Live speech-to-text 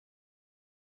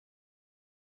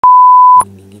Hi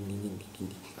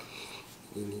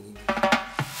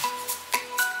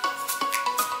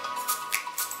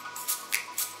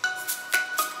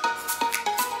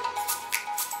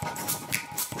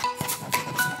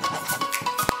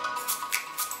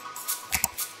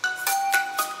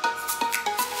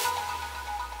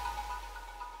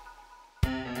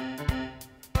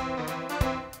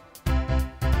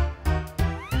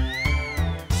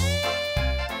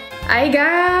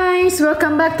guys!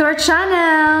 Welcome back to our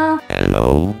channel!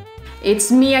 Hello!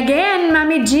 It's me again,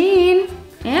 Mami Jean!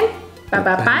 And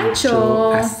Papa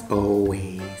Pancho! As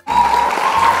always.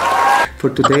 For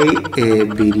today's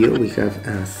video, we have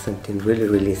something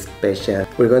really special.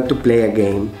 We're going to play a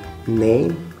game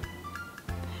named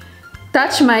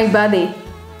Touch My Body.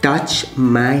 Touch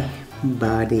My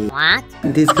Body. What?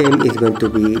 This game is going to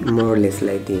be more or less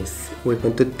like this. We're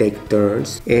going to take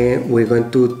turns and we're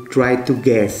going to try to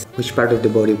guess which part of the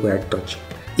body we are touching.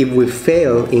 If we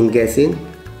fail in guessing,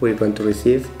 we're going to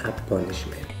receive a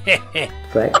punishment.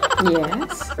 Right?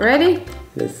 Yes. Ready?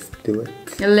 Let's do it.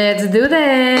 Let's do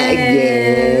this!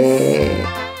 Again.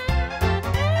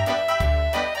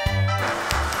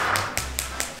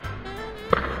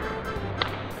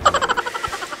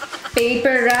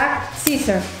 Paper, rock,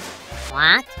 scissors.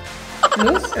 What?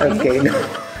 Loose? Okay, no.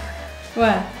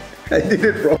 What? I did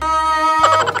it wrong.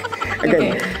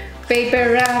 Again. Okay.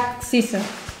 Paper, rock, scissors.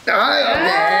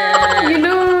 Ah, You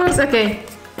lose! Okay.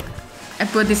 I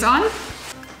put this on.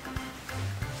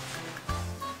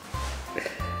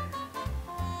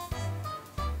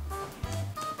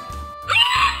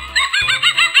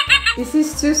 This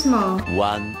is too small.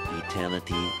 One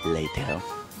eternity later.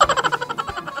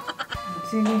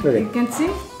 Okay. You can see?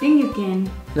 I think you can.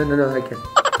 No, I can.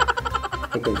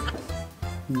 I can.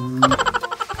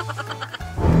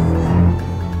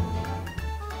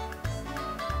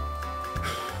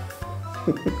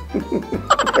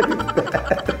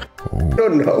 I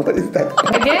don't know, what is that?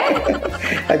 Again?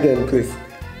 Again, please.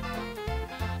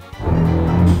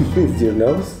 Is your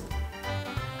nose?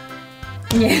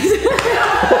 Yes.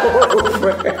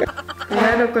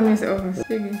 Cuidado con mis ojos.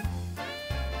 Sige.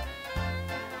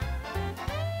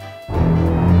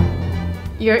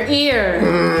 Your ear.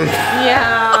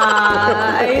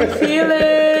 Yeah, I feel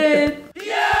it.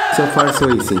 So far, so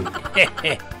easy.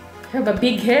 You have a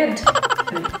big head.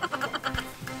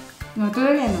 No,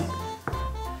 todavía no.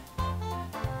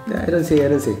 I don't see.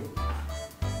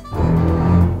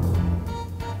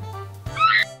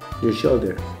 Your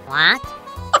shoulder. What?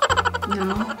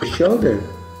 No. Your shoulder.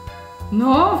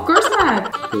 No, of course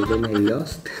not. Okay, then I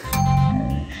lost.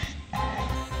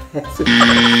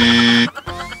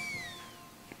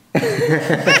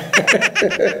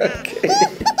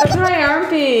 That's my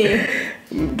armpit.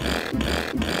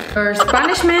 First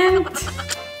punishment.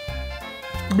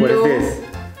 What is Blow this?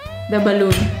 the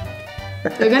balloon.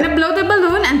 We're gonna blow the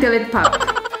balloon until it pops.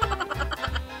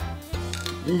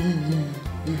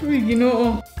 Uy,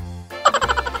 ginoo.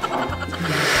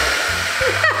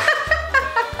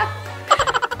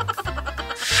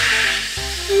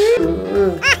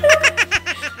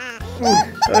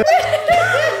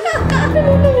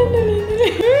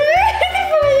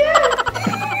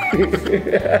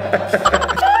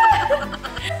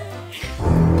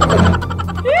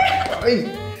 Ay,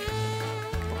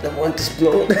 I want to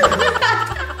explode. I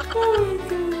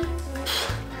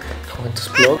want to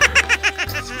explode.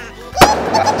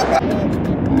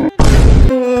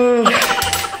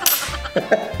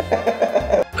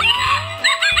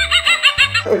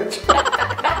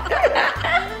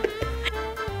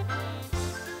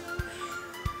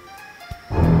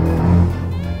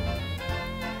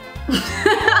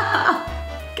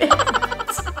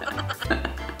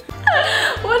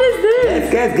 What is this?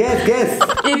 Guess.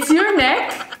 It's your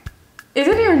neck? Is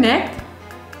it your neck?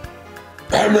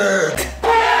 Damn it!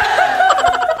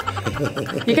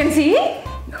 You can see?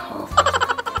 No.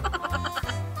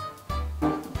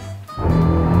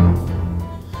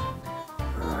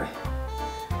 Alright.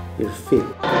 Your feet.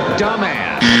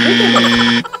 Dumbass!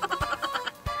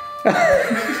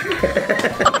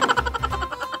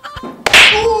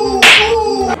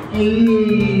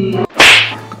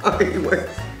 Ay, wait.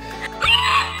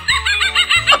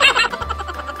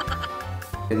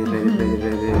 Ready.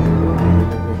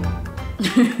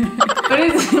 What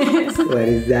is this? What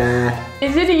is that?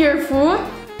 Is it your foot?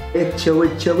 Show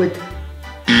it.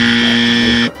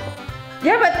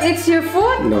 Yeah, but it's your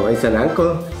foot. No, it's an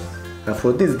ankle. A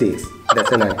foot is this.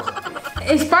 That's an ankle.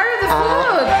 It's part of the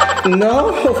foot.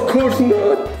 No, of course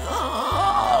not.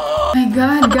 Oh my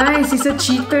god, guys, he's a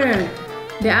cheater.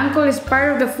 The ankle is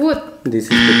part of the foot. This is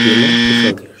the killer. It's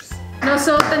all yours. No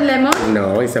salt and lemon?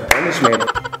 No, it's a punishment.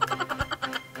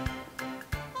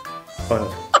 All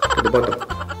to the bottom.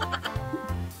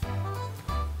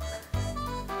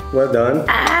 Well done.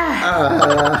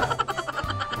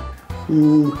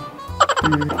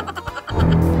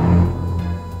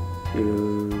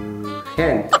 Your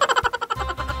hand.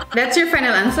 That's your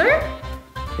final answer?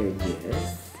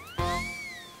 Yes.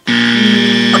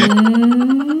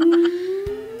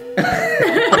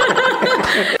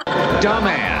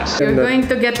 Dumbass. You're going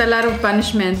to get a lot of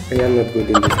punishment. I am not good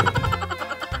in this.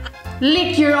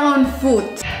 Lick your own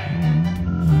foot.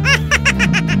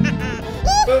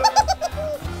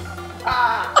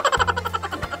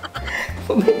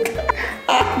 Oh my God.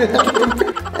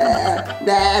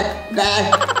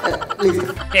 Listen.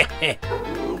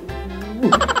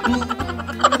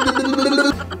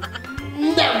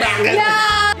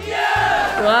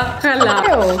 Wakala.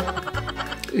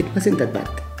 It wasn't that bad.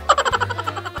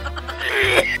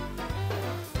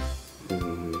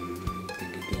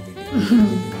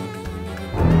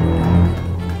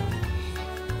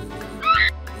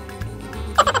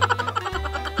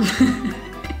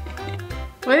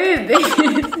 What is this?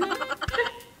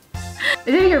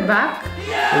 Is it your back?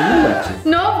 Are you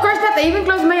watching? No, of course not. I even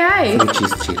closed my eyes. Which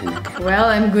is chilling again. Well,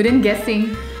 I'm good in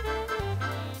guessing.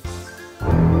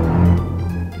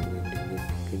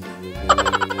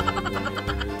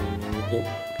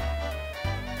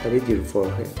 What is your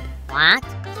forehead? What?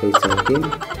 Say something.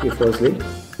 You fall asleep?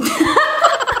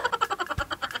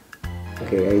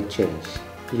 Okay, I change.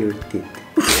 Your teeth.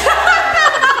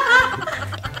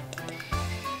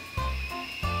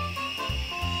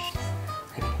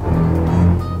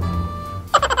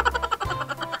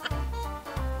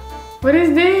 What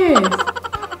is this?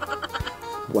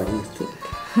 What do you think?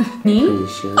 Me? Are you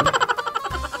sure?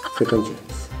 Second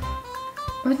chance.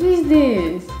 What is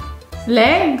this?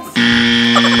 Legs?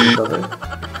 Cover.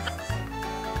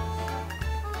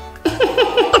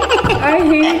 I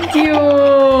hate you.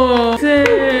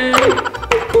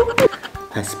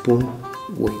 A spoon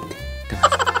with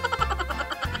dust.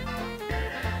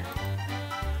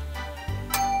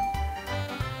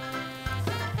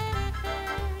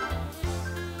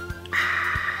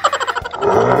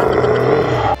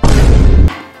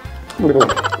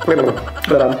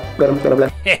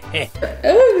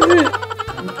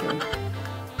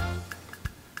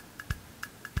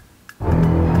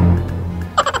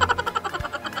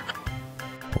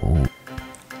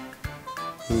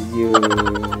 Your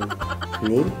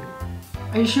knee?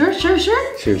 Are you sure? Sure? Sure.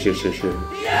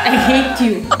 I hate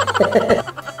you.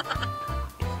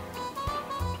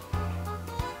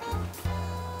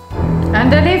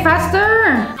 Andale, faster!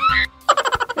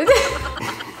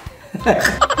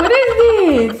 What is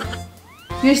this?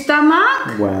 Your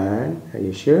stomach? One. Are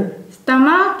you sure?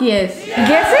 Stomach? Yes.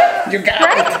 Guess it? You got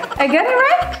Right? I got it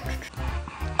right?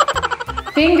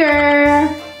 Finger.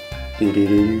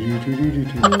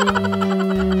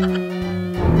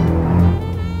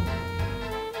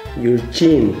 Your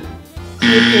chin.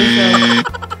 Hate yourself.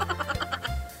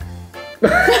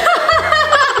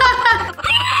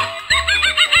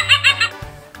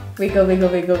 Wiggle.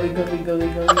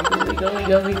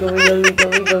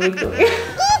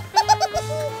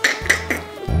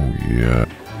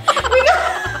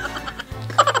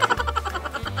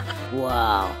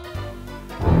 Wow.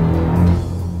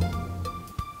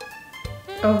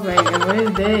 Oh my god, what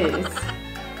is this?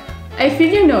 I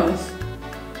feel your nose.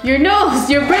 Your nose!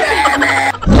 Your breath!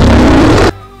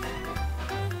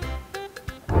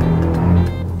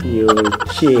 Your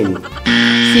chin.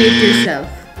 See it yourself.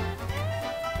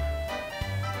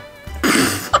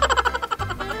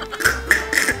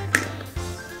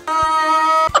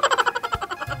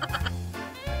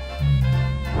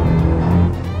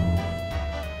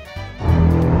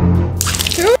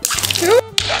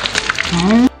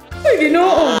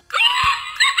 Ginoo.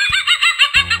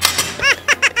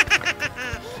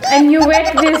 And you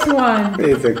wet this one.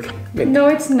 It's okay. No,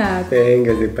 it's not.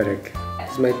 Venga, de para acá.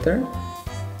 It's my turn.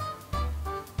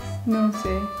 No,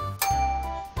 say.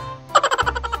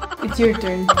 It's your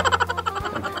turn.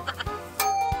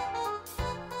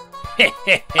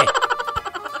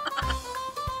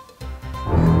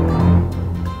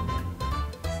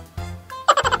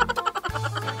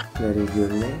 That is your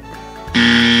neck.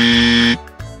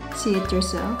 See it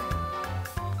yourself.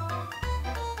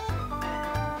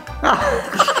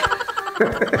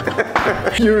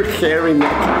 Your hairy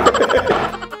neck.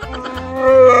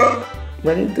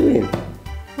 What are you doing?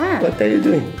 What? What are you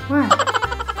doing? What?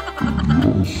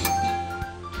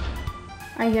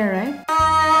 Are you alright?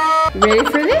 You ready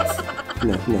for this?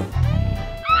 No.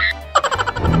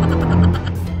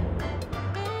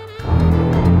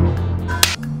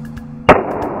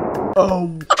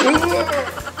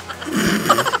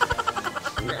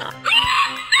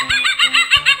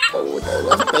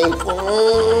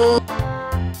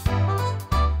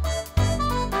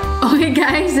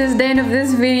 the end of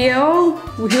this video.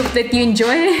 We hope that you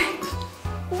enjoyed it.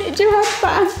 Did you have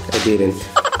fun? I didn't.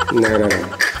 No.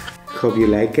 Hope you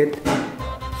like it.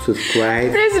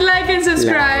 Subscribe. Please like and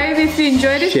subscribe if you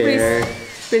enjoyed it. Share.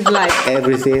 Please like.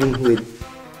 Everything with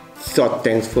so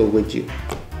thankful with you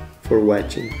for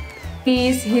watching.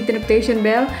 Please hit the notification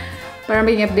bell para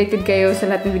maging updated kayo sa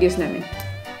lahat ng videos namin.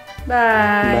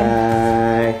 Bye!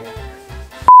 Bye.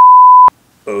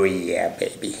 Oh yeah,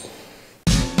 baby.